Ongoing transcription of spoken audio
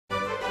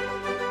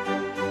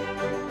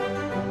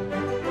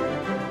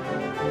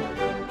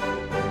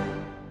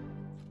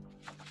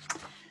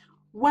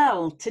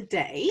Well,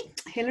 today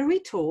Hilary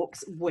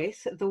talks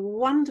with the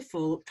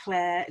wonderful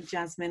Clare,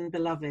 Jasmine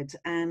beloved,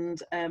 and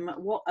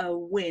what a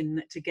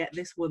win to get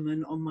this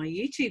woman on my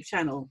YouTube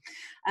channel.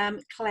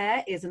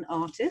 Clare is an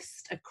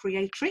artist, a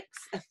creatrix,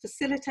 a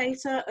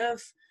facilitator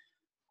of,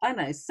 I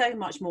know, so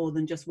much more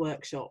than just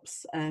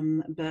workshops,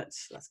 but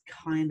that's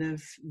kind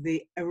of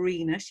the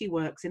arena. She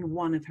works in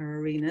one of her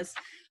arenas.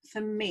 For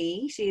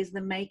me, she is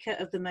the maker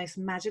of the most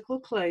magical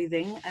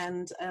clothing,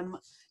 and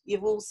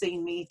you've all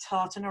seen me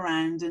tarting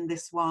around in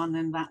this one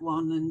and that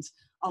one, and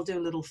I'll do a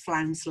little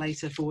flounce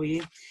later for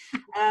you.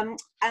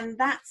 And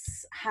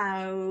that's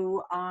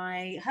how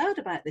I heard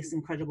about this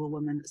incredible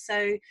woman.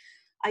 So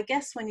I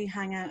guess when you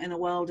hang out in a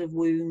world of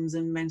wombs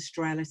and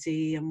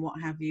menstruality and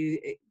what have you,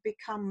 it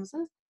becomes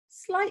a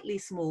slightly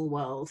small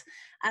world.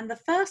 And the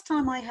first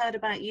time I heard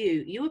about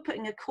you, you were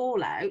putting a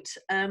call out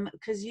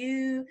because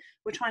you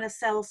were trying to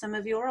sell some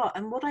of your art.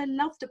 And what I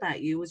loved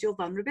about you was your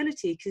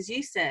vulnerability, because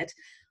you said,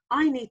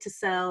 I need to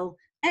sell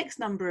X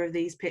number of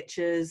these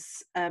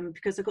pictures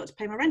because I've got to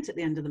pay my rent at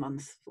the end of the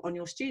month on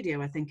your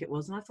studio, I think it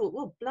was. And I thought,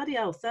 well, bloody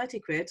hell, 30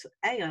 quid.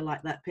 A, I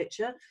like that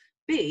picture.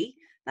 B,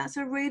 that's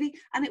a really,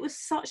 and it was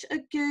such a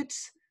good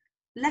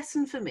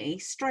lesson for me,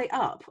 straight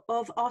up,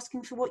 of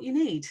asking for what you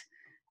need.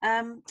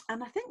 And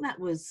I think that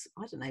was,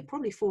 I don't know,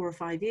 probably 4 or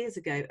 5 years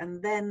ago.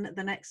 And then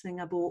the next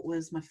thing I bought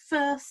was my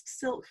first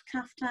silk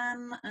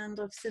kaftan, and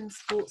I've since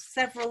bought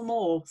several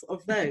more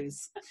of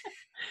those.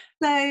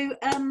 So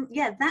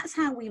yeah, that's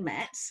how we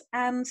met.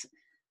 And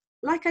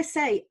like I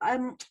say,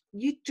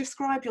 you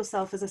describe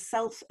yourself as a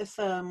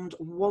self-affirmed,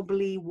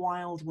 wobbly,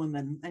 wild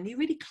woman, and you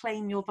really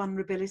claim your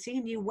vulnerability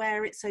and you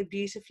wear it so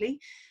beautifully.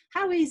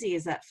 How easy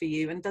is that for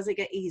you, and does it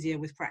get easier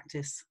with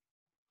practice?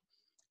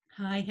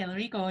 Hi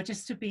Hilary,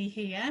 gorgeous to be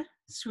here,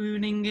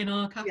 swooning in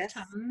our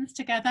kaftans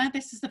together.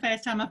 This is the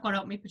first time I've got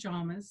out my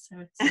pyjamas. So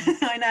it's,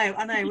 I know,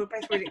 we're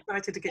both really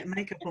excited to get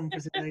makeup on for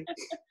today.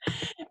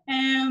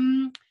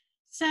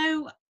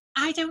 So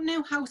I don't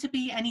know how to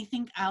be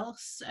anything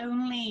else,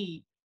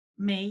 only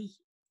me.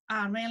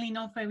 I'm really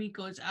not very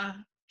good at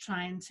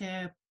trying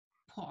to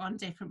put on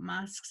different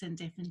masks in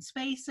different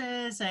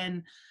spaces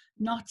and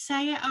not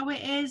say it how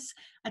it is.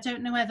 I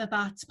don't know whether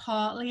that's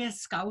partly a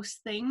Scouse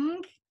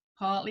thing,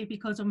 partly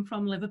because I'm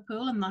from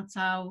Liverpool and that's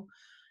how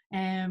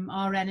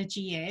our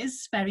energy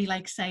is, very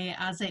like say it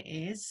as it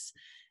is.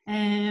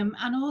 And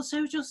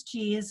also just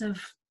years of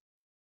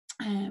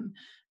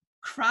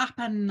crap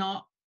and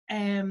not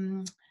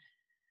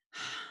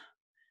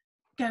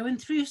going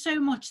through so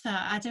much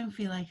that I don't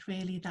feel like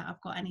really that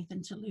I've got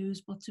anything to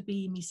lose but to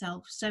be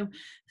myself. So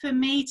for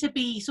me to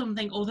be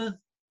something other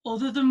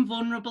than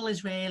vulnerable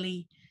is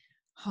really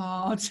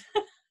hard.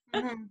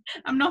 Mm-hmm.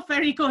 I'm not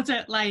very good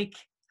at like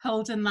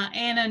holding that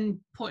in and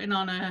putting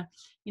on a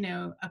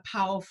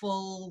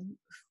powerful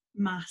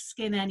mask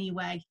in any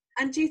way.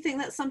 And do you think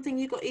that's something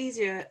you got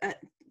easier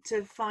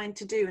to find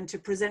to do and to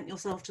present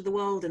yourself to the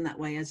world in that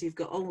way as you've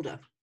got older?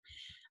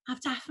 I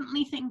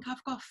definitely think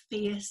I've got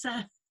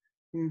fiercer.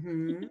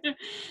 Mm-hmm.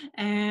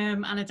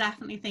 And I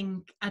definitely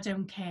think I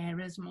don't care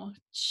as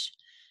much.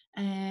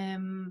 I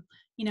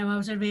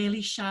was a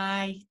really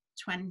shy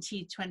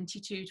 20,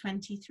 22,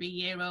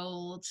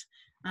 23-year-old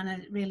and a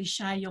really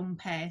shy young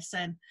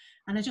person.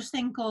 And I just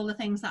think all the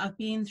things that I've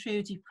been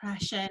through,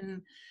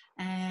 depression,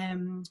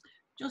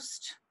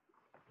 just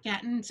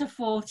getting to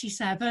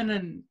 47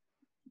 and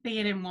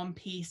being in one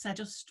piece, I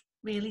just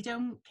really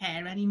don't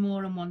care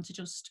anymore and want to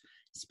just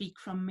speak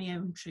from my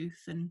own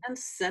truth and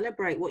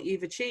celebrate what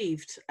you've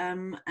achieved.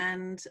 And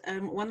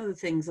one of the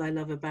things I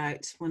love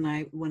about when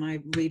I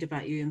read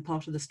about you, and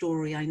part of the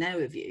story I know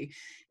of you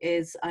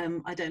is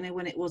I don't know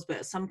when it was, but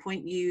at some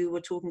point you were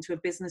talking to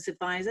a business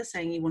advisor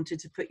saying you wanted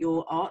to put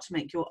your art,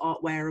 make your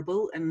art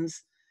wearable, and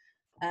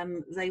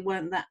they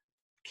weren't that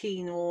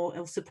keen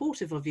or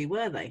supportive of you,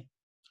 were they?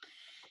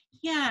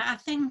 Yeah, I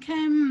think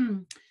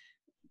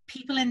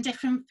people in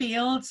different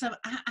fields,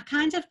 I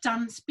kind of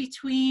dance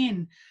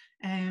between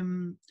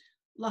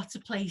lots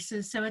of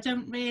places, so I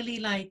don't really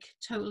like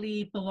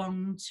totally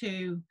belong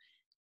to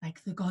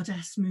like the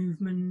goddess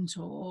movement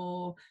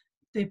or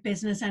the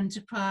business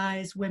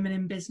enterprise, women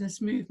in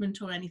business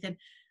movement or anything.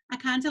 I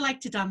kind of like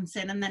to dance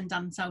in and then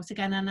dance out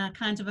again, and I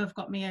kind of have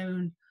got my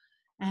own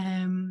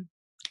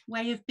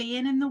way of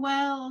being in the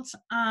world,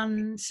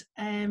 and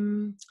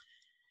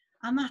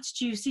that's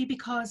juicy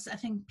because I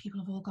think people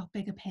have all got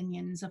big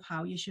opinions of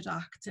how you should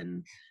act,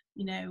 and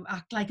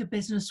act like a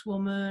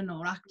businesswoman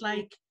or act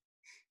like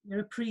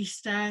you're a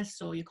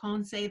priestess, or you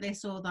can't say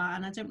this or that,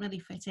 and I don't really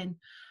fit in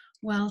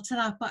well to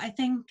that. But I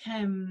think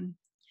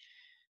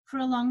for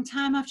a long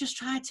time I've just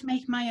tried to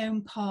make my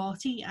own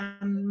party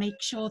and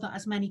make sure that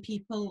as many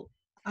people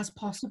as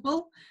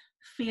possible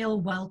feel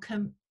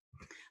welcome.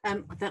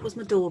 That was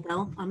my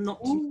doorbell. I'm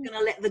not going to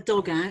let the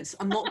dog out.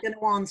 I'm not going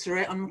to answer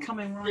it. I'm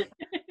coming right.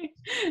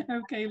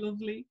 Okay,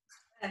 lovely.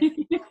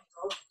 Okay.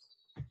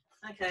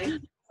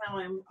 So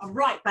I'm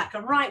right back.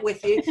 I'm right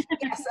with you.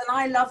 Yes, and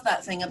I love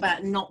that thing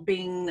about not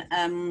being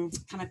kind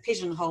of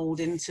pigeonholed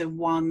into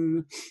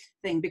one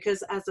thing,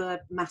 because as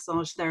a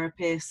massage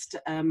therapist,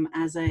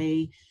 as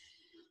a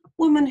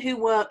woman who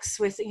works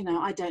with, you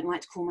know, I don't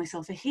like to call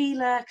myself a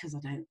healer because I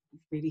don't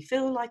really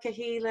feel like a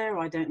healer.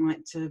 I don't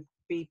like to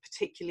be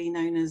particularly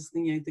known as,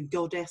 you know, the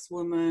goddess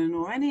woman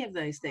or any of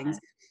those things.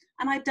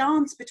 And I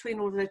dance between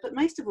all of those. But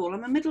most of all,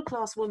 I'm a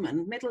middle-class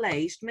woman,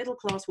 middle-aged,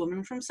 middle-class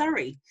woman from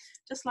Surrey,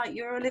 just like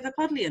you're a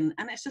Liverpudlian.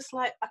 And it's just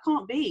like, I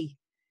can't be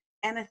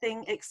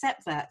anything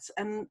except that.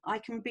 And I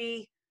can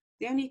be,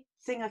 the only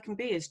thing I can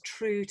be is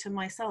true to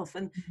myself.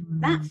 And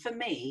that for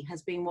me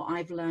has been what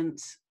I've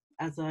learnt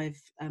as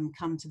I've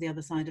come to the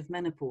other side of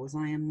menopause.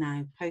 I am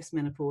now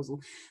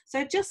postmenopausal.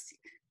 So just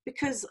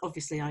because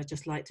obviously I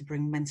just like to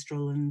bring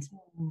menstrual and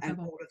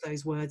all of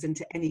those words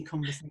into any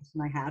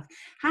conversation I have.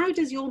 How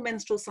does your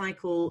menstrual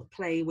cycle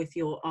play with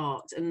your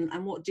art?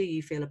 And what do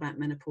you feel about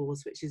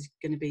menopause, which is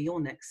going to be your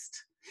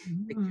next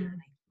big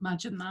journey?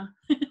 Imagine that.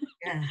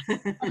 Yeah.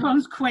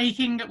 Everyone's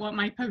quaking at what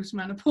my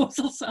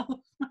postmenopausal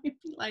self might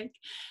be like.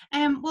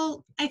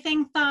 Well, I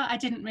think that I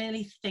didn't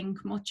really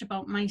think much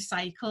about my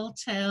cycle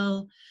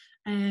till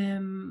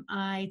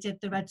I did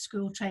the Red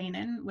School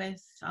training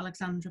with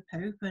Alexandra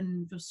Pope,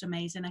 and just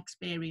amazing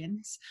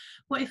experience.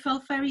 But it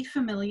felt very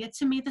familiar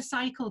to me, the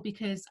cycle,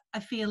 because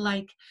I feel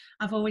like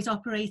I've always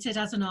operated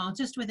as an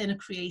artist within a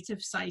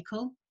creative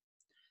cycle.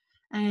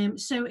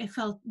 So it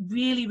felt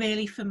really,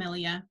 really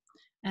familiar.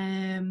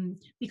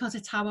 Because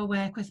it's how I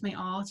work with my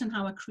art and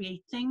how I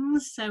create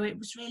things. So it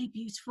was really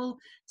beautiful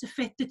to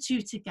fit the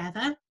two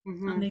together,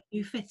 and they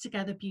do fit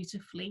together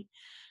beautifully.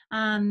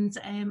 And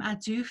I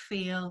do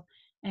feel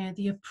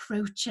the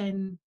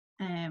approaching,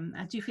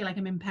 I do feel like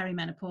I'm in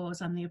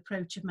perimenopause and the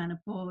approach of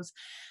menopause.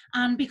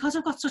 And because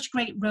I've got such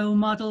great role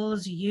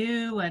models,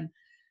 you and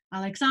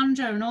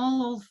Alexandra and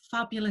all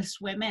fabulous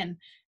women,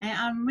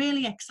 I'm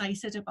really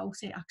excited about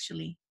it,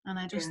 actually. And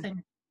I just think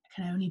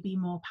can only be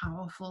more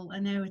powerful. I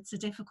know it's a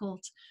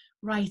difficult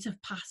rite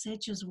of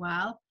passage as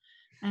well.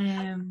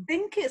 I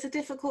think it's a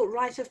difficult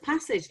rite of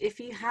passage if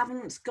you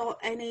haven't got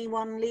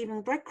anyone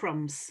leaving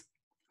breadcrumbs.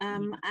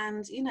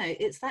 And you know,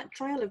 it's that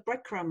trail of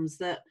breadcrumbs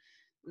that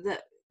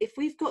if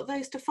we've got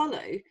those to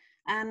follow,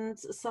 and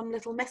some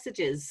little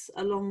messages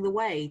along the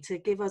way to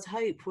give us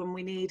hope when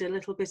we need a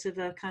little bit of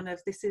a kind of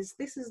this is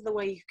the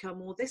way you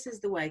come, or this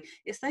is the way.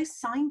 It's those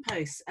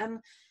signposts. And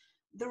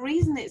the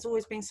reason it's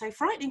always been so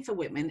frightening for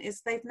women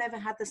is they've never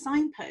had the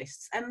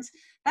signposts, and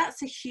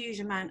that's a huge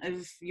amount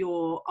of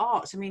your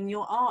art. I mean,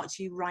 your art,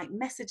 you write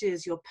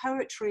messages, your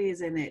poetry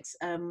is in it,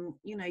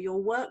 you know, your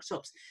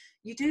workshops.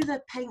 You do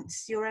the paint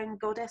your own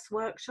goddess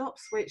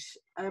workshops, which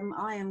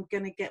I am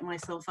going to get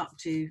myself up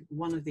to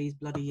one of these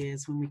bloody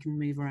years when we can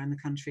move around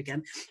the country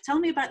again. Tell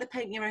me about the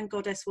paint your own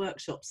goddess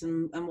workshops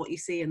and what you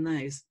see in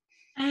those.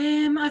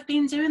 I've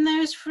been doing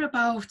those for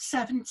about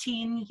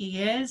 17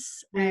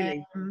 years.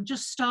 Really?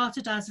 Just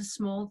started as a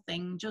small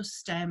thing,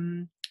 just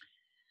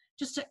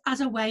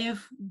as a way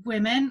of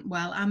women,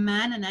 well, and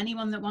men, and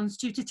anyone that wants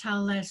to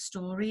tell their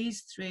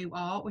stories through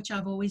art, which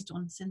I've always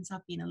done since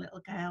I've been a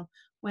little girl,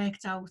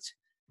 worked out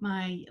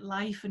my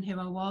life and who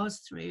I was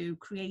through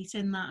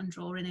creating that and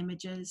drawing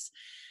images.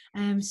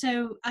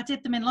 So I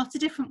did them in lots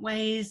of different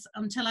ways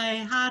until I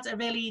had a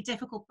really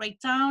difficult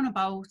breakdown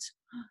about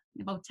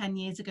 10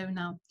 years ago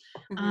now.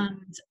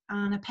 And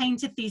I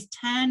painted these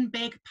 10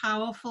 big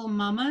powerful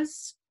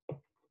mamas,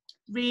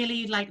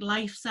 really like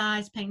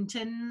life-size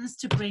paintings,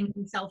 to bring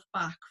myself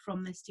back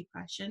from this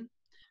depression.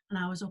 And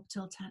I was up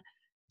till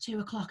 2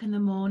 o'clock in the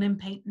morning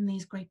painting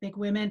these great big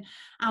women,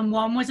 and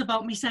one was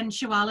about my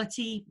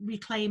sensuality,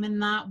 reclaiming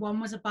that. One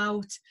was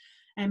about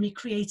my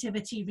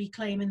creativity,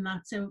 reclaiming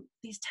that. So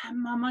these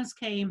 10 mamas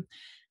came,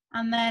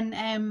 and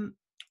then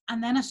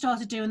I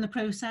started doing the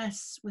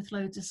process with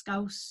loads of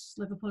Scouse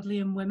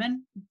Liverpudlian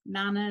women,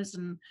 nanas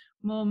and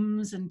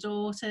mums and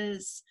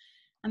daughters.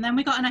 And then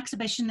we got an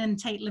exhibition in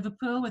Tate,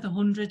 Liverpool, with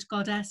 100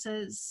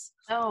 goddesses.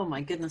 Oh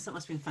my goodness, that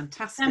must have been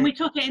fantastic. And we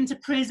took it into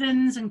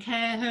prisons and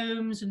care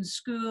homes and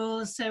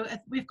schools. So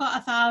we've got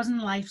 1,000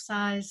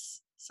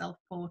 life-size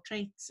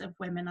self-portraits of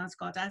women as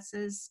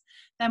goddesses.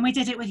 Then we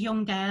did it with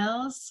young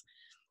girls.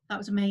 That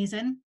was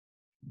amazing.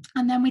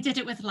 And then we did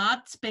it with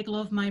lads, Big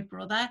Love, my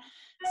brother.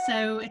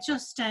 So it's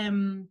just a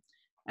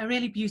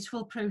really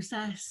beautiful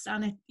process.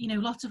 And it, you know,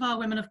 lots of our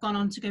women have gone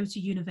on to go to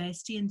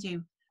university and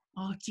do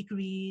art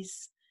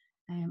degrees,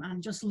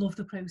 and just love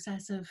the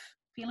process of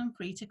feeling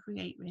free to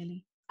create,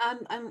 really.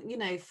 And you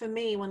know, for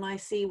me, when I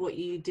see what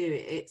you do,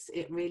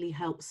 it really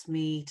helps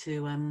me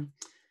to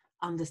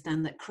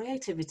understand that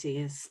creativity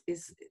is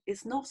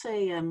it's not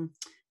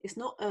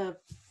a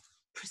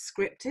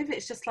prescriptive.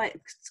 It's just like,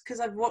 because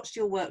I've watched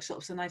your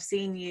workshops and I've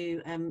seen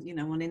you you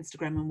know, on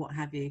Instagram and what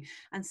have you,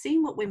 and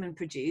seen what women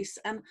produce,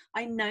 and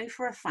I know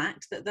for a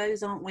fact that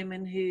those aren't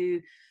women who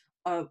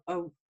are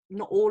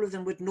not all of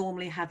them would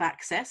normally have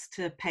access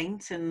to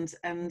paint, and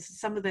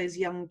some of those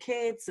young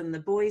kids and the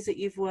boys that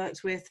you've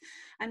worked with,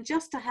 and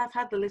just to have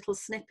had the little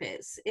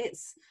snippets,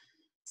 it's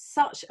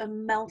such a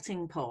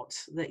melting pot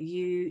that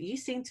you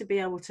seem to be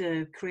able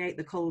to create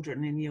the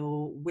cauldron in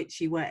your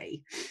witchy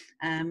way,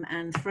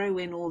 and throw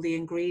in all the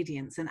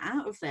ingredients, and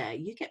out of there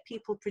you get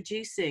people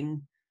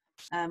producing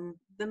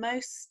the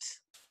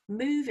most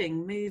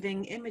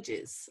moving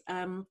images.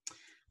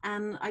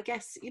 And I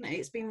guess, you know,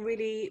 it's been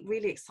really,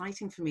 really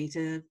exciting for me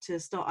to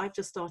start. I've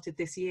just started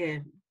this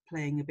year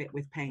playing a bit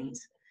with paint.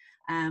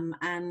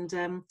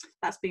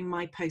 That's been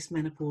my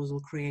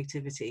postmenopausal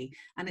creativity,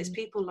 and it's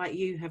people like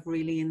you have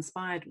really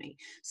inspired me.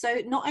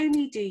 So not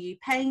only do you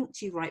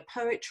paint, you write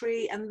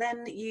poetry, and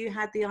then you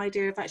had the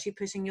idea of actually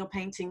putting your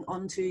painting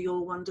onto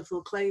your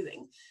wonderful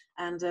clothing.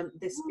 And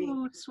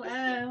we'll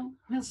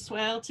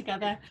swell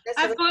together.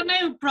 I've got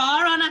no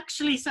bra on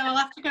actually, so I'll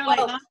have to go like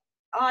that.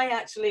 I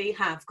actually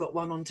have got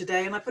one on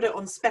today, and I put it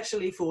on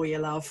specially for you,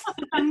 love.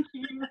 Thank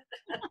you.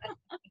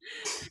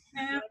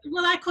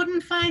 Well, I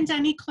couldn't find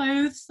any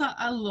clothes that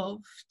I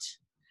loved.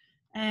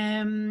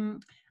 I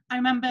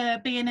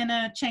remember being in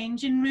a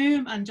changing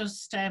room and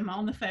just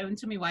on the phone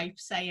to my wife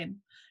saying,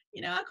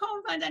 you know, I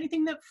can't find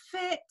anything that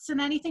fits, and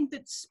anything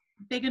that's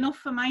big enough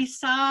for my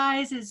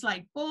size is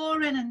like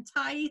boring and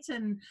tight.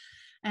 And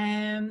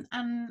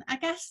I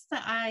guess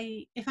that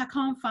if I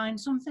can't find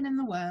something in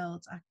the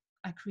world,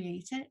 I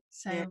create it.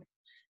 So. Yeah.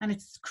 And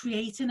it's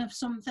creating of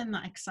something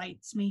that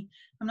excites me.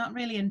 I'm not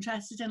really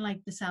interested in like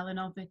the selling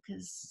of it,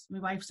 because my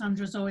wife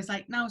Sandra's always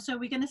like, no, so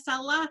we're going to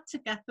sell that to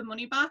get the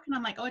money back. And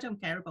I'm like, oh, I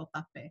don't care about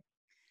that bit.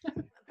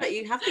 But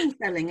you have been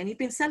selling, and you've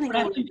been selling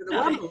all over the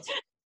world.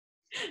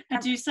 I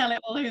do sell it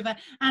all over,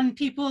 and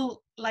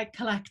people like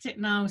collect it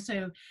now.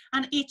 So,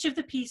 and each of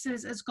the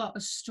pieces has got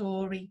a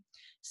story.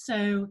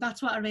 So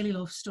that's what I really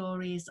love,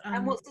 stories.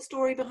 And what's the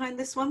story behind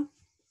this one?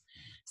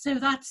 So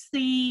that's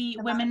the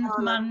women's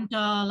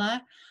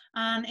mandala,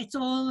 and it's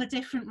all the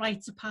different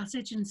rites of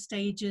passage and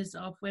stages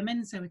of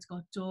women. So it's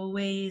got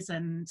doorways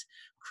and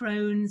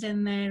crones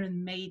in there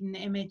and maiden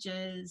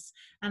images.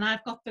 And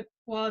I've got the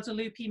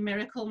Guadalupe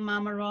Miracle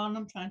Mama on.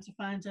 I'm trying to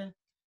find a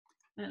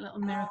little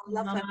miracle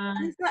mama.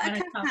 Is that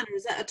a kaftan, or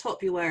is that a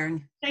top you're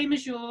wearing? Same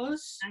as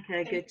yours.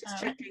 Okay, good. Just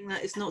checking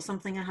that it's not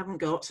something I haven't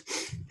got.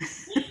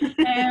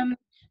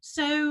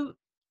 So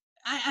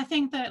I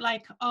think that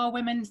like our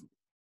women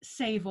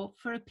save up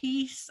for a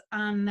piece,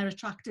 and they're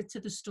attracted to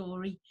the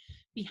story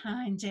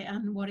behind it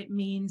and what it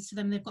means to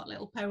them. They've got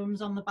little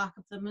poems on the back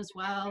of them as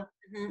well.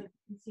 You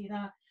can see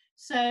that.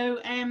 So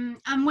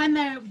and when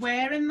they're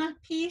wearing that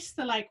piece,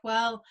 they're like,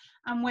 well,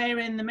 I'm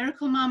wearing the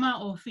Miracle Mama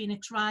or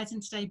Phoenix Rising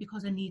today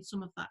because I need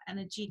some of that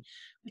energy,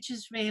 which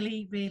is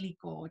really, really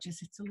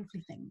gorgeous. It's a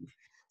lovely thing.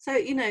 So,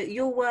 you know,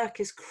 your work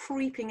is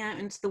creeping out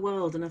into the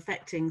world and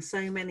affecting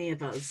so many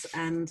of us,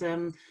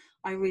 and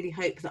I really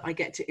hope that I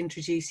get to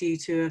introduce you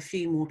to a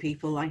few more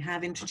people. I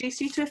have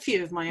introduced you to a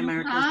few of my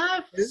American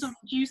friends. Some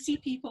juicy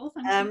people.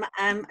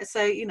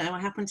 So, you know, I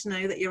happen to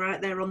know that you're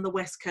out there on the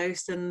West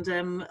Coast, and,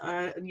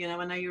 you know,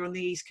 I know you're on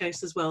the East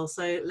Coast as well.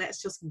 So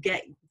let's just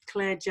get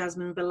Clare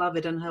Jasmine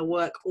Beloved and her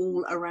work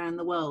all around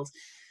the world.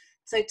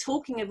 So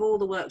talking of all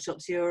the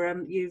workshops,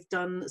 you've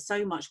done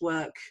so much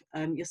work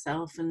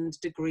yourself, and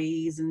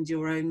degrees and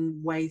your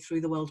own way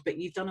through the world, but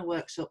you've done a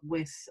workshop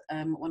with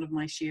one of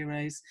my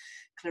sheroes,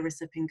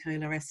 Clarissa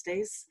Pincola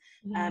Estes.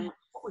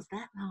 What was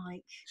that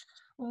like?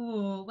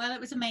 Oh, well,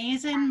 it was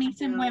amazing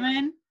meeting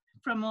women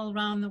from all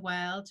around the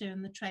world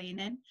doing the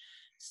training.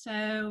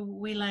 So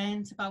we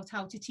learned about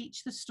how to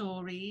teach the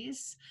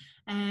stories.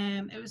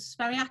 It was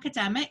very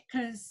academic,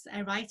 because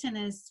writing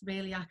is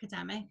really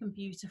academic and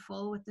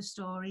beautiful with the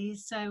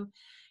stories. So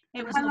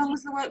it was. How long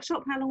was the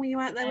workshop? How long were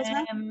you out there with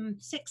her?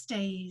 6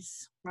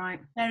 days. Right.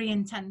 Very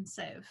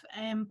intensive.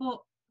 But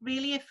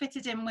really it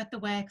fitted in with the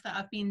work that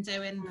I've been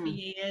doing for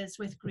years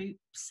with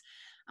groups.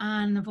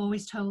 And I've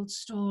always told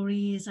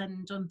stories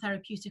and done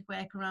therapeutic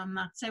work around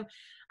that. So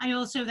I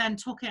also then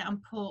took it and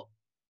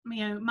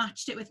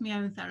matched it with my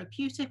own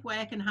therapeutic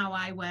work and how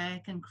I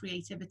work and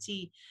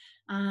creativity,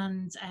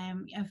 and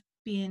I've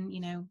been,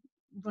 you know,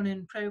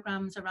 running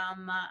programs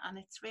around that, and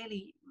it's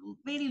really,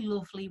 really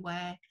lovely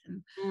work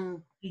and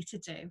lovely to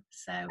do.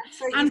 So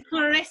and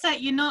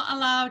Clarissa, you're not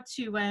allowed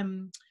to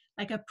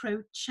like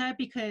approach her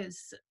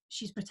because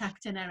she's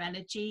protecting her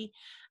energy,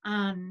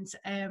 and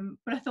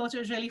but I thought it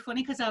was really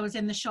funny because I was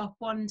in the shop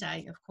one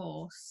day, of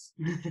course,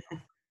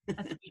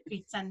 at the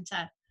retreat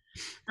centre,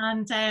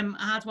 and I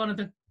had one of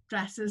the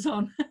dresses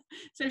on.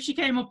 So she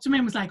came up to me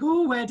and was like,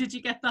 oh, where did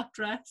you get that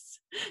dress?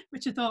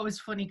 Which I thought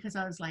was funny, because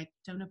I was like,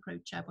 don't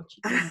approach her, but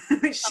she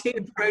did. She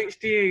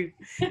approached you.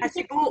 Has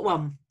she bought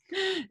one?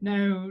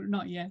 No,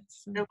 not yet.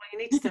 So. No, well, you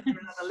need to send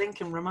her another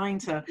link and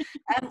remind her.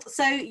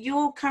 So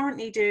you're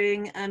currently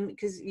doing,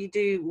 because you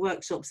do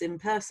workshops in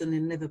person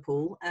in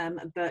Liverpool,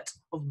 but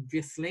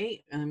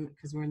obviously,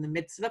 because we're in the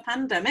midst of a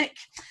pandemic,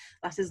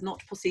 that is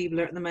not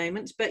possible at the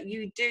moment, but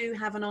you do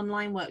have an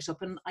online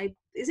workshop, and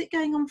is it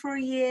going on for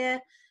a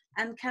year?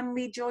 And can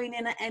we join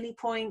in at any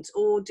point,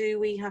 or do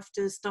we have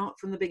to start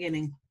from the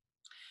beginning?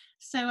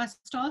 So I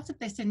started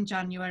this in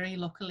January,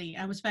 luckily.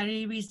 I was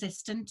very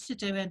resistant to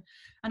doing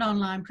an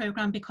online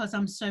program because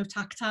I'm so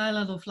tactile.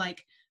 I love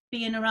like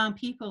being around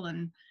people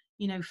and,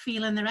 you know,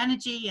 feeling their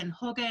energy and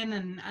hugging,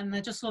 and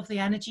I just love the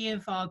energy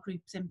of our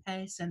groups in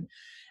person.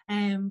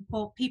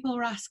 But people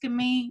were asking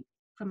me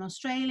from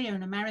Australia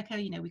and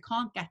America, you know, we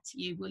can't get to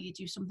you, will you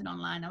do something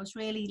online? I was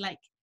really like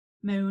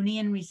moany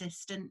and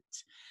resistant.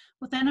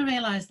 But then I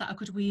realised that I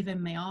could weave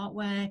in my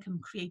artwork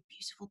and create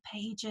beautiful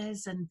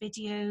pages and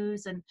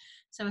videos, and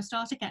so I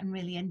started getting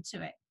really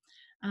into it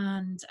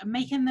and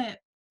making the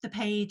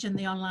page and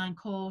the online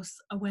course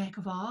a work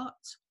of art,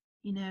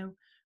 you know,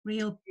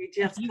 real. You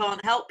just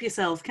can't help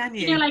yourself, can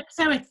you? You know, like,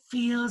 so it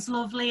feels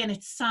lovely and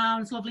it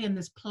sounds lovely, and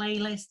there's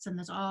playlists and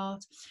there's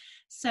art.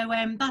 So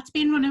that's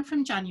been running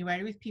from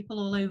January with people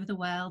all over the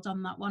world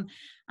on that one.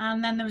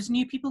 And then there was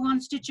new people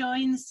wanted to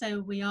join, so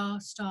we are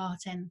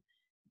starting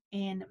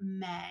in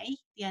May,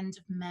 the end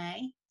of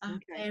May.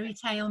 Fairy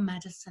Tale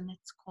Medicine,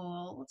 it's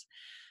called.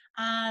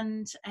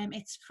 And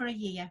it's for a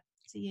year.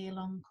 It's a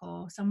year-long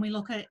course, and we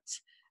look at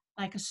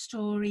like a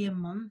story a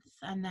month,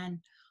 and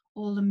then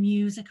all the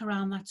music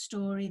around that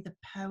story, the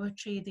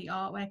poetry, the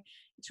artwork.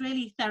 It's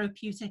really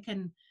therapeutic,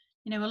 and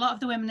you know, a lot of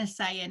the women are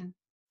saying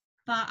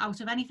that out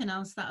of anything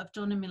else that I've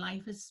done in my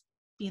life has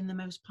been the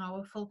most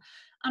powerful.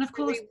 And of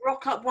course, we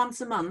rock up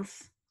once a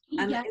month.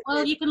 Yeah,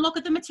 well, you can look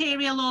at the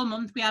material all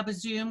month. We have a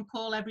Zoom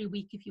call every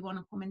week if you want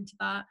to come into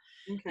that.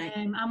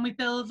 And we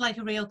build like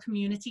a real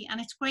community,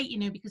 and it's great, you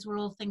know, because we're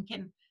all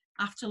thinking,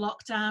 after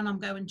lockdown, I'm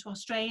going to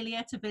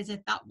Australia to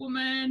visit that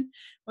woman.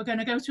 We're going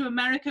to go to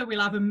America. We'll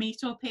have a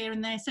meet up here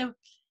and there. So,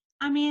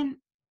 I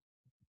mean,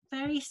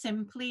 very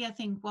simply, I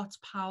think what's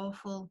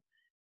powerful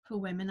for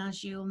women,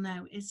 as you'll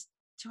know, is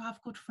to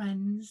have good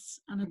friends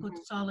and a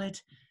good solid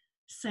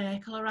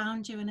circle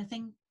around you. And I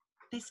think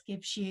this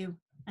gives you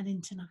an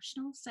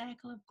international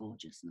circle of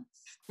gorgeousness.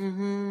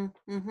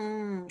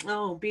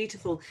 Oh,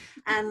 beautiful.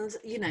 And,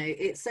 you know,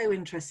 it's so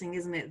interesting,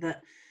 isn't it,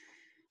 that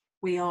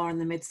we are in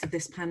the midst of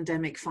this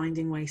pandemic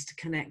finding ways to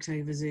connect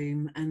over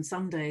Zoom, and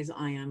some days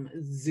I am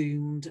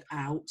zoomed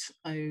out.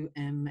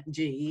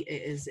 OMG,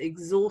 it is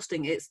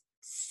exhausting. It's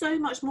so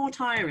much more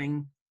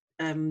tiring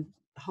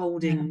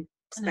holding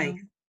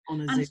space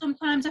on a Zoom. And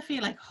sometimes I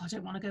feel like, oh, I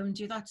don't want to go and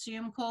do that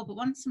Zoom call, but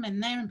once I'm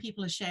in there and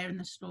people are sharing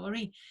the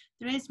story,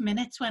 there is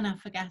minutes when I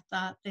forget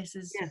that this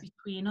is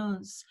between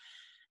us.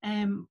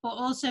 But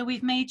also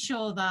we've made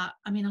sure that,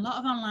 I mean, a lot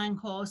of online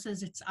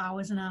courses, it's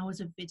hours and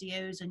hours of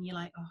videos and you're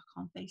like, oh, I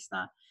can't face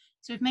that.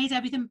 So we've made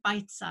everything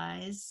bite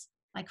size,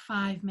 like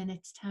 5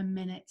 minutes, 10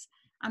 minutes,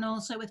 and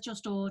also with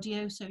just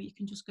audio, so you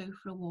can just go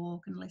for a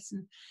walk and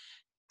listen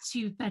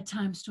to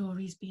bedtime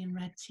stories being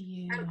read to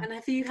you. And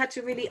have you had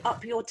to really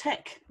up your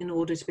tech in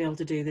order to be able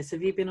to do this?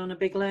 Have you been on a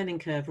big learning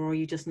curve, or are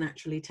you just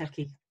naturally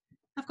techie?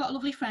 I've got a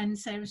lovely friend,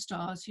 Sarah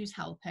Stars, who's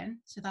helping,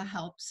 so that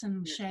helps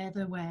and share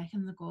the work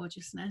and the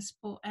gorgeousness.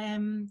 But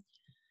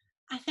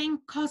I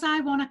think because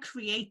I want to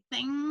create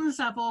things,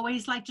 I've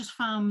always like just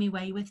found my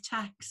way with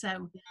tech.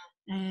 So,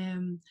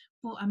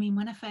 but I mean,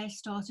 when I first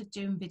started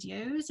doing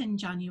videos in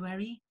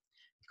January,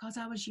 because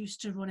I was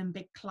used to running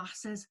big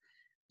classes,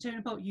 I don't know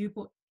about you,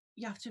 but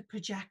you have to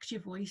project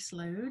your voice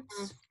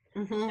loads.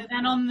 So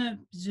then on the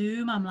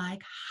Zoom, I'm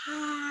like,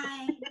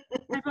 hi.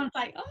 Everyone's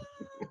like,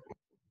 oh.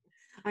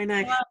 I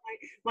know.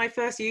 My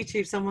first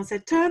YouTube, someone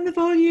said, turn the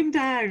volume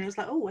down. I was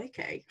like, oh,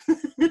 okay.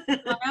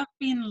 I have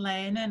been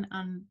learning,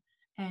 and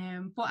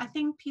but I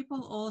think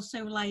people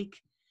also like,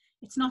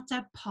 it's not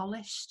dead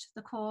polished,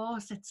 the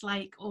course. It's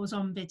like us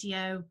on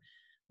video,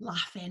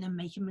 laughing and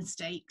making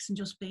mistakes and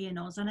just being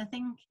us. And I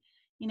think,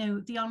 you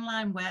know, the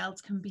online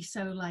world can be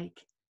so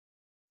like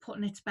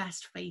putting its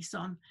best face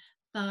on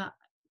that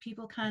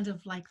people kind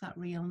of like that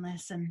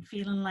realness and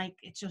feeling like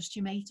it's just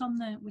your mate on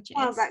there, which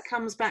well, that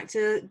comes back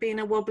to being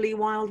a wobbly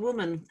wild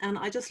woman. And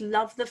I just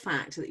love the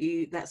fact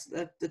that that's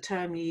the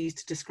term you use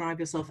to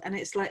describe yourself. And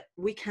it's like,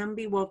 we can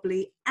be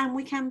wobbly and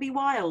we can be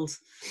wild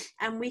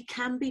and we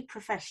can be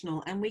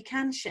professional and we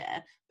can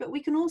share, but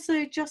we can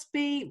also just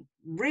be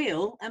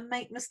real and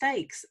make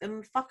mistakes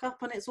and fuck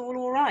up, and it's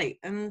all right.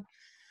 And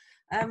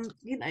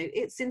you know,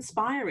 it's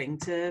inspiring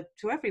to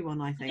everyone,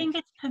 I think. I think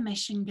it's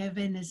permission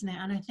giving, isn't it?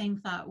 And I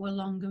think that we're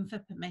longing for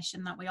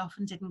permission that we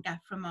often didn't get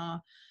from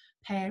our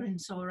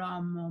parents or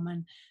our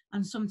mum.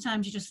 And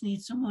sometimes you just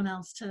need someone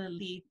else to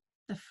lead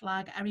the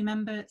flag. I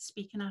remember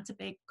speaking at a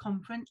big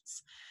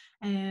conference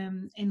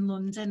in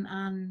London,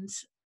 and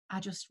I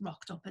just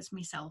rocked up as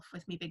myself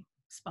with my big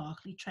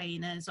sparkly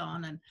trainers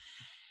on,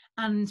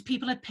 and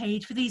people had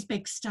paid for these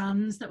big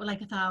stands that were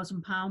like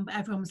 £1,000, but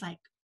everyone was like,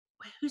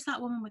 who's that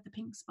woman with the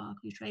pink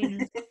sparkly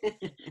trainers?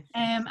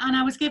 And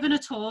I was given a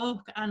talk,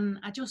 and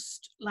I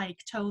just like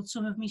told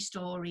some of my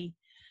story,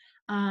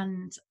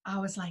 and I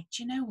was like,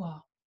 do you know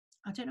what?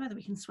 I don't know whether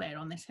we can swear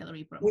on this,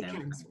 Hilary, but we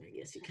can swear.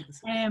 Yes, you can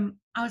swear.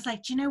 I was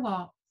like, do you know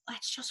what?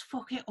 Let's just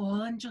fuck it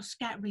all and just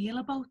get real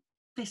about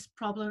this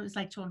problem. It's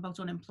like talking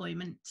about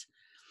unemployment.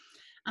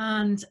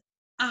 And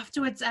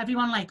afterwards,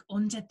 everyone like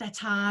undid their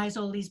ties,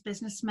 all these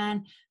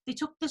businessmen. They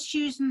took their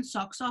shoes and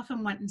socks off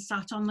and went and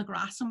sat on the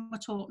grass and were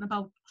talking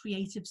about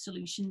creative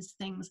solutions to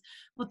things.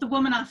 But the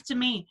woman after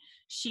me,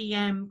 she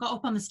got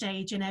up on the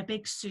stage in her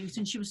big suit,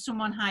 and she was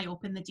someone high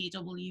up in the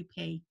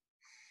DWP.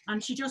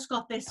 And she just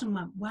got this and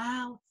went,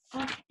 well,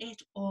 fuck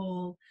it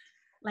all.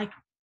 Like,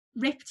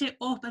 ripped it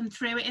up and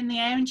threw it in the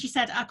air. And she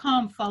said, I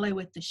can't follow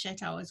with the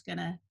shit I was going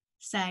to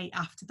say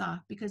after that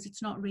because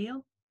it's not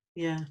real.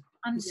 Yeah.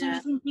 And so I yeah,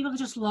 think people are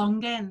just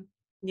longing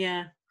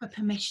yeah. for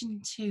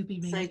permission to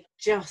be So real.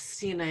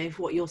 just,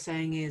 what you're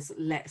saying is,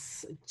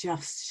 let's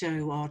just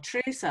show our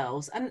true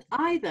selves, and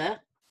either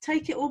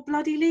take it or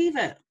bloody leave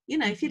it.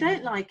 If you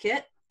don't like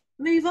it,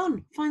 move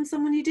on. Find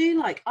someone you do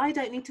like. I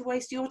don't need to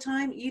waste your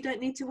time. You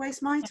don't need to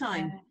waste my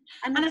time.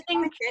 And And if I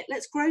you like think it,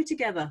 let's grow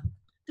together.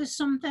 there's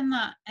something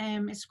that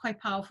is quite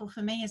powerful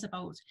for me, is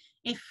about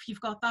if you've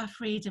got that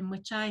freedom,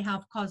 which I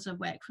have because I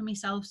work for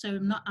myself, so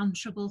I'm not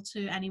answerable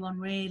to anyone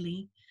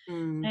really,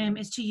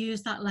 is to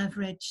use that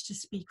leverage to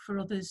speak for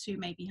others who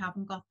maybe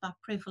haven't got that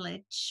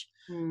privilege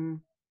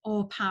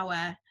or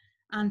power,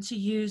 and to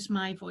use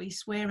my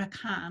voice where I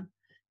can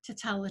to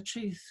tell the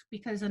truth,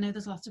 because I know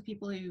there's lots of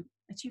people who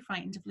are too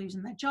frightened of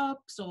losing their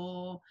jobs,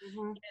 or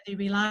they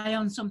rely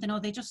on something, or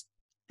they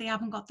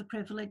haven't got the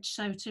privilege.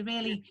 So to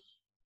really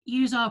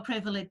use our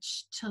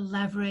privilege to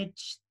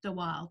leverage the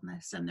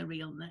wildness and the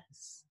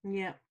realness.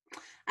 Yeah.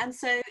 And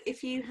so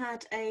if you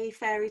had a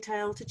fairy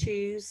tale to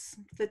choose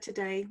for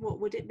today, what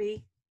would it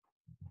be?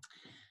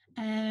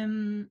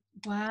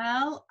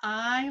 Well,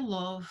 I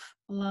love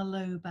La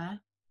Loba.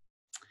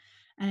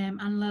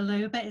 And La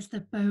Loba is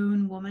the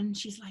bone woman.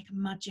 She's like a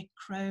magic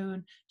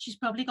crone. She's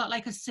probably got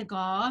like a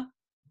cigar.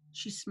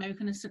 She's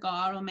smoking a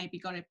cigar, or maybe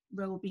got it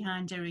rolled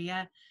behind her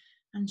ear.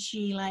 And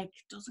she like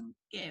doesn't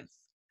give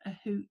a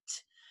hoot.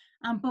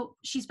 But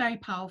she's very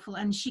powerful,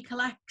 and she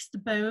collects the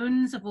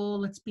bones of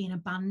all that's been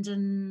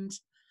abandoned,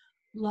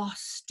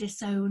 lost,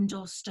 disowned,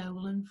 or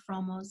stolen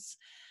from us,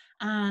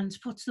 and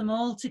puts them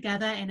all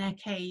together in her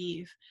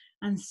cave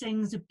and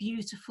sings a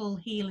beautiful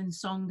healing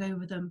song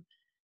over them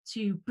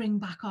to bring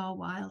back our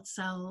wild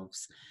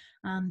selves.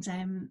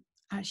 And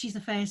she's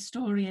the first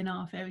story in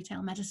our fairy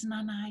tale medicine,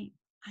 and I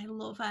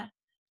love her.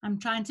 I'm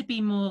trying to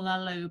be more La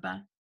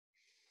Loba.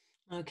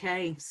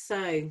 Okay,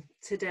 so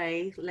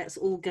today let's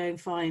all go and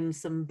find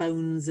some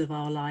bones of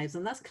our lives,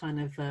 and that's kind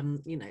of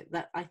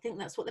that I think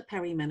that's what the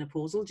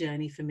perimenopausal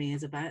journey for me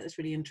is about. It's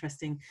really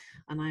interesting,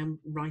 and I am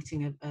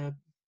writing a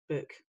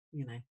book.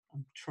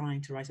 I'm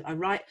trying to write it. I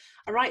write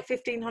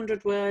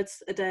 1,500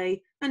 words a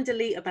day and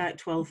delete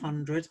about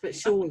 1,200, but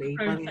surely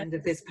by the end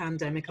of this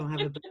pandemic I'll have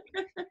a book.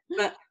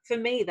 But for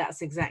me,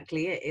 that's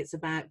exactly it. It's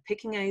about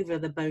picking over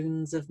the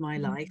bones of my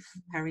life,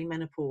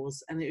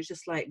 perimenopause, and it was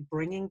just like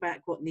bringing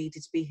back what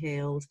needed to be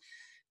healed,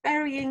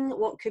 burying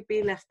what could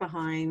be left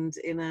behind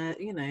in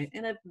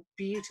a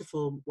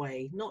beautiful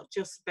way, not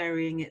just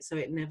burying it so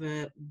it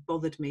never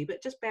bothered me,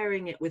 but just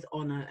burying it with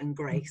honor and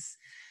grace,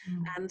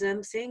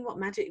 and seeing what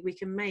magic we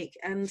can make.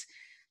 And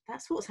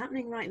that's what's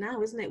happening right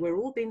now, isn't it? We're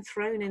all being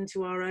thrown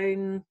into our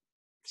own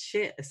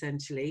shit,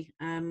 essentially.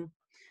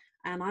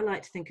 And I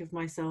like to think of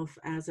myself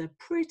as a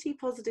pretty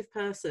positive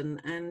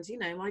person, and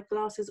my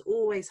glass is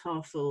always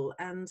half full,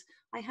 and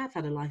I have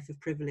had a life of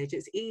privilege.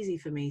 It's easy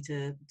for me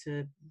to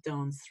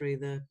dance through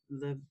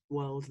the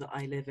world that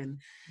I live in,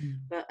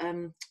 but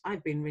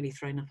I've been really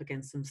thrown up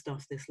against some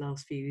stuff this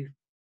last few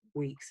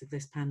weeks of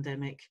this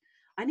pandemic.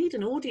 I need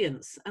an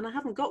audience, and I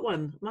haven't got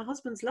one. My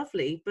husband's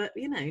lovely, but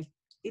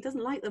he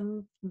doesn't like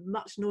them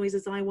much noise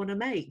as I want to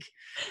make.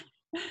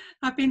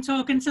 I've been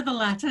talking to the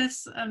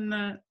lettuce and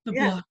the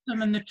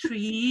blossom and the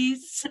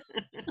trees.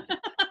 Yeah.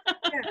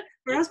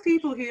 For us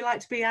people who like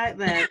to be out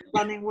there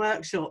running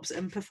workshops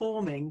and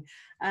performing,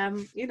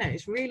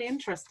 it's really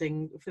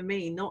interesting for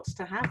me not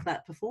to have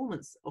that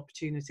performance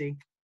opportunity.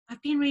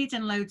 I've been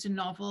reading loads of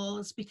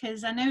novels,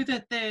 because I know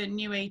that the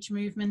New Age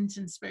movement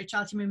and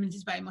spirituality movement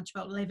is very much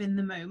about living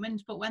the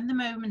moment, but when the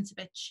moment's a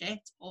bit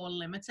shit or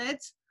limited,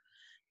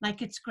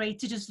 like it's great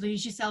to just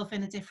lose yourself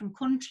in a different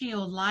country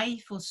or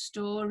life or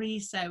story.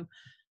 So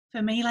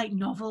for me, like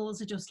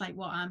novels are just like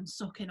what I'm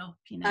sucking up,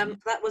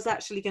 That was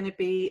actually going to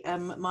be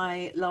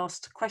my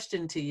last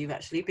question to you,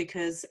 actually,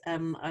 because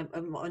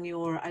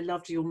I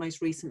loved your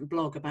most recent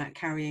blog about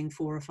carrying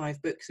 4 or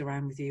 5 books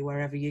around with you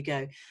wherever you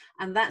go,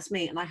 and that's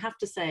me. And I have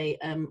to say,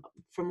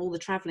 from all the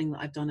traveling that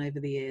I've done over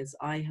the years,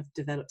 I have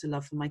developed a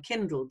love for my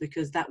Kindle,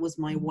 because that was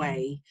my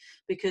way.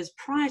 Because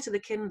prior to the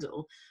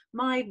Kindle,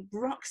 my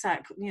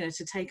rucksack,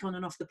 to take on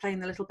and off the plane,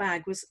 the little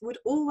bag would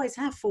always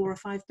have 4 or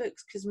 5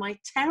 books, because my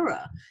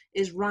terror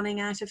is running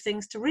out of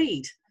things to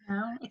read.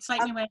 It's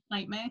like your worst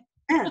nightmare.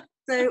 Yeah.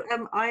 So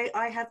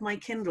I have my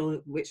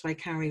Kindle, which I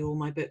carry all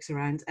my books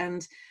around,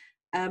 and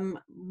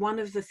one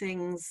of the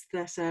things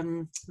that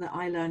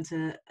I learned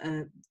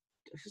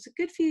it was a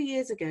good few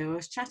years ago. I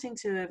was chatting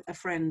to a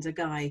friend, a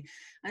guy,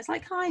 and it's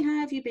like, "Hi, how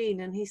have you been?"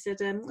 And he said,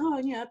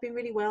 "Oh, yeah, I've been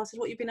really well." I said,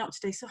 "What have you been up to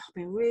today?" So, "I've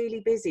been really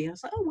busy." I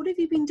was like, "Oh, what have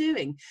you been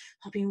doing?"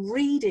 "I've been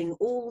reading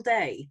all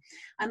day."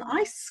 And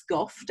I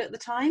scoffed at the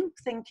time,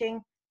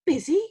 thinking,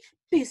 busy,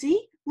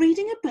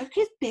 reading a book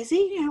is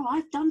busy.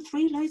 I've done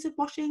 3 loads of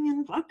washing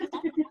and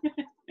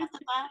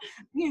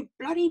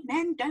bloody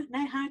men don't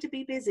know how to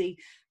be busy.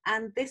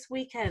 And this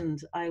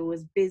weekend I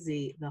was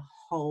busy the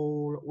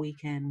whole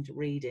weekend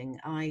reading.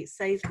 I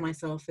saved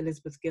myself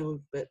Elizabeth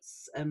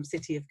Gilbert's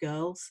City of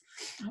Girls.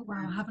 Oh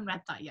wow, I haven't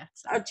read that yet.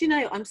 So. Do you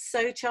know, I'm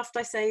so chuffed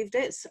I saved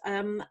it,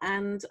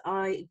 and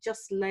I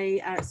just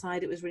lay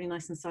outside. It was really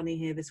nice and sunny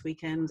here this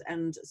weekend,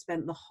 and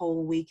spent the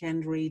whole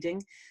weekend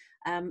reading.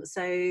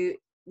 So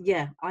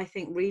yeah, I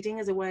think reading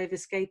is a way of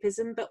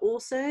escapism, but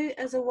also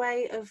as a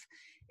way of,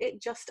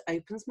 it just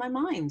opens my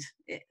mind.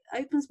 It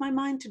opens my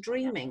mind to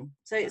dreaming.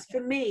 So it's,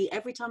 for me,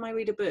 every time I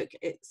read a book,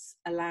 it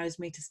allows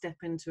me to step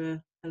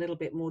into a little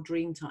bit more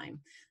dream time.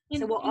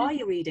 So what are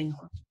you reading?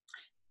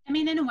 I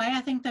mean, in a way,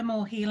 I think they're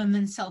more healing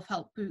than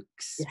self-help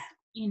books. Yeah.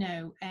 You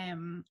know,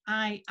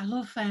 I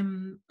love, I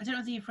don't know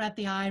if you've read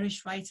the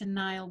Irish writer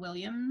Niall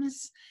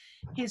Williams.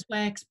 His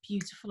work's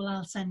beautiful.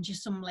 I'll send you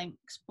some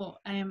links. But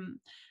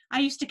I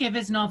used to give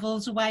his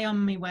novels away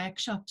on my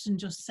workshops and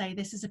just say,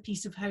 this is a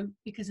piece of hope,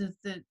 because of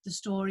the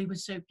story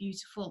was so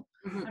beautiful.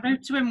 Mm-hmm. I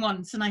wrote to him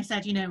once and I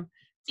said, you know,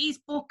 these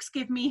books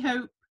give me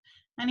hope.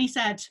 And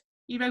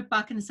he wrote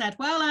back and said,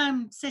 well,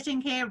 I'm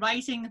sitting here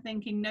writing,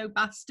 thinking no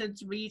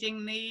bastards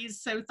reading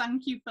these. So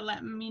thank you for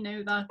letting me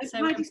know that. So,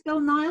 how do you spell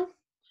Niall?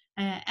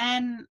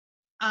 Niall,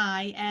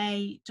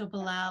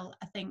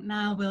 I think,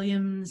 Niall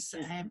Williams.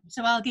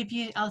 So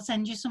I'll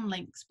send you some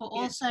links. But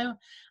also,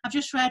 I've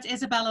just read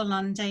Isabella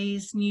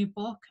Lande's new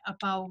book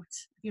about,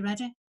 have you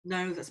read it?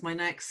 No, that's my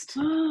next.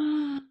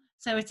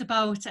 So it's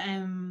about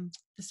the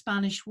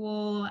Spanish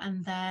War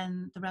and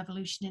then the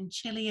revolution in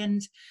Chile,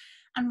 and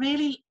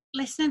really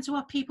listening to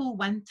what people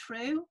went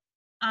through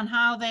and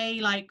how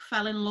they like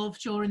fell in love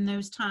during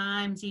those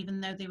times,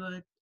 even though they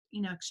were,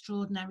 you know,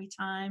 extraordinary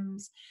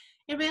times.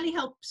 It really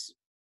helps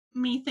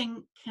me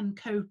think and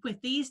cope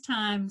with these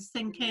times,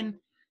 thinking,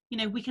 you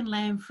know, we can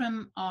learn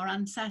from our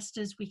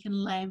ancestors, we can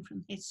learn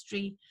from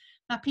history,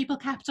 that people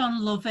kept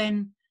on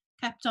loving,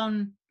 kept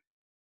on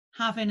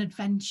having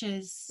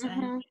adventures,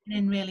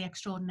 in really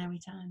extraordinary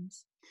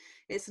times.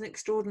 It's an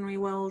extraordinary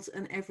world,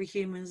 and every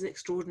human is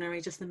extraordinary,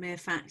 just the mere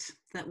fact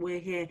that we're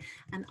here.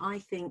 And I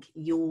think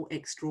you're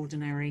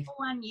extraordinary.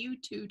 Oh, and you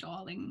too,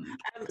 darling.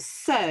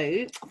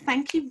 So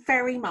thank you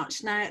very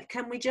much. Now,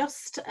 can we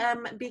just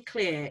be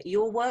clear?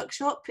 Your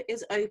workshop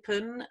is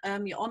open,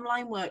 your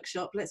online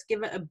workshop. Let's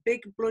give it a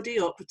big bloody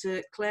up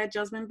to Clare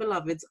Jasmine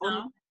Beloved's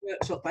online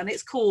workshop, and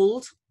it's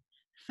called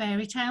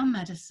Fairy Tale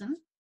Medicine.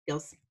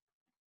 Yes.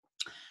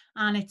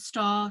 And it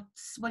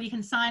starts, well, you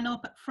can sign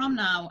up from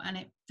now,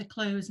 and the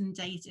closing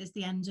date is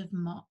the end of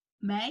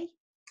May.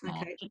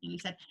 Okay. You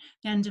said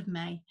the end of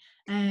May.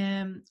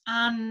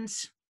 And,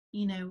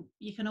 you know,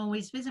 you can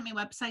always visit my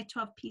website to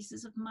have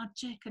pieces of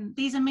magic. And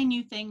these are my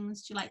new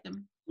things. Do you like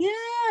them?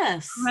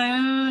 Yes.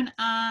 Crone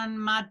and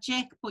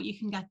magic, but you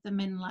can get them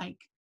in like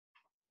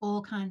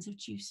all kinds of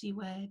juicy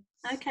words.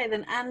 Okay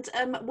then. And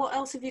what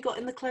else have you got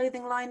in the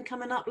clothing line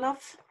coming up,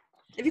 love?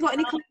 Have you got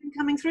any clothing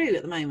coming through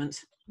at the moment?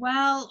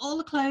 Well, all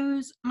the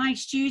clothes, my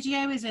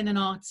studio is in an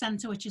art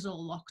centre, which is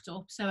all locked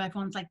up. So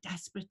everyone's like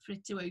desperate for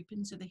it to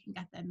open so they can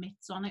get their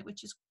mitts on it,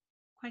 which is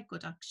quite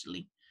good,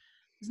 actually.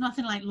 There's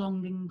nothing like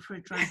longing for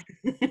a dress.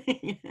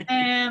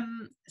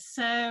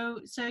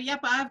 So yeah,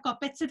 but I've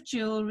got bits of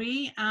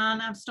jewellery,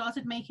 and I've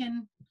started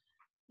making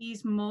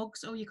these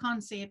mugs. Oh, you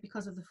can't see it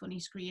because of the funny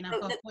screen.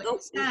 I've got what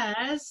it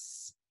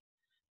says,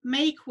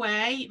 make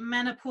way,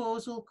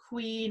 menopausal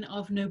queen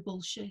of no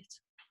bullshit.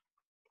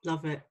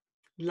 Love it.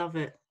 Love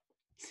it.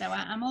 So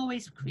I'm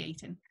always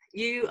creating.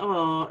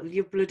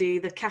 You're bloody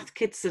the Kath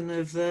Kidson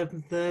of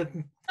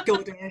the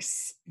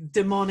goddess,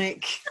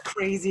 demonic,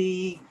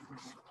 crazy,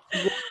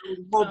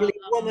 wobbly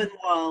woman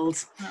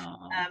world.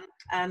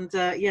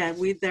 Yeah,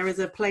 there is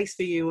a place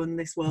for you in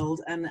this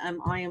world, and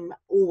I am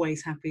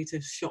always happy to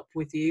shop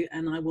with you,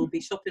 and I will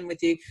be shopping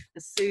with you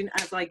as soon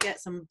as I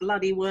get some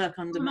bloody work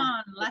under Come my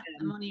on, let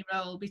the money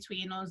roll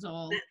between us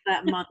all. Let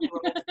that money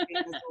roll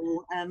between us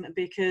all,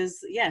 because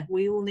yeah,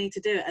 we all need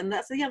to do it. And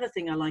that's the other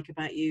thing I like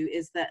about you,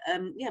 is that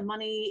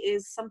money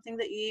is something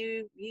that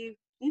you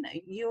know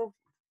you're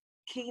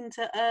keen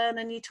to earn,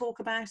 and you talk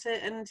about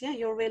it, and yeah,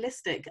 you're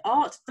realistic.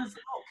 Art does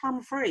not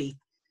come free.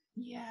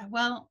 Yeah,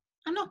 well,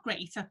 I'm not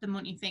great at the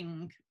money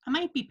thing. I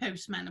might be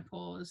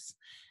post-menopause,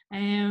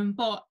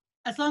 but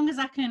as long as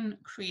I can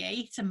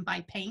create and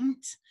buy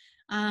paint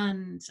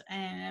and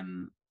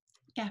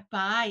get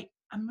by,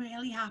 I'm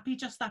really happy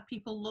just that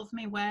people love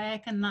my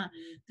work and that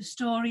the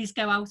stories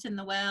go out in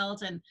the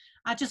world. And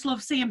I just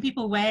love seeing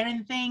people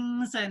wearing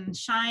things and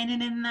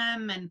shining in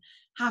them and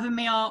having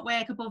my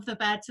artwork above the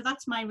bed. So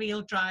that's my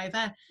real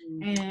driver.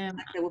 Okay,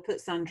 we'll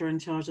put Sandra in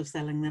charge of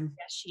selling them.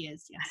 Yes, she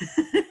is, yes.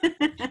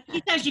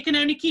 She says you can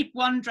only keep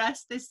one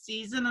dress this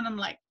season, and I'm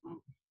like,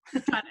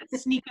 trying to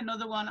sneak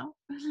another one off.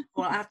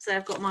 Well, I have to say,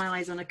 I've got my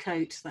eyes on a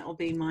coat. That will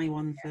be my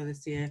one for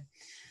this year.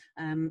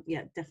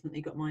 Yeah,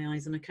 definitely got my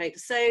eyes on a coat.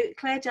 So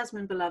Clare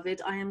Jasmine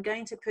Beloved, I am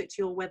going to put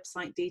your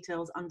website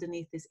details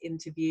underneath this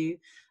interview.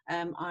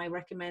 I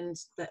recommend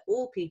that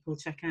all people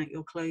check out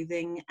your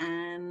clothing,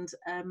 and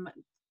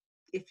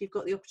if you've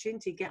got the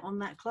opportunity, get on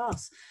that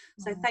class.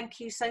 So thank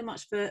you so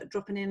much for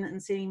dropping in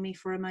and seeing me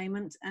for a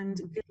moment, and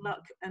good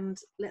luck, and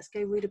let's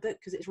go read a book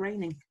because it's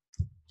raining.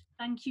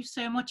 Thank you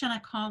so much, and I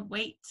can't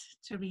wait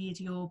to read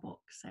your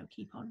book, so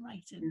keep on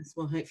writing. Yes,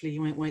 well, hopefully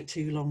you won't wait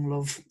too long,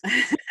 love.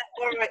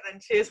 All right then,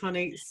 cheers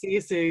honey, see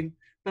you soon.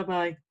 Bye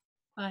bye.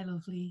 Bye,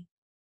 lovely.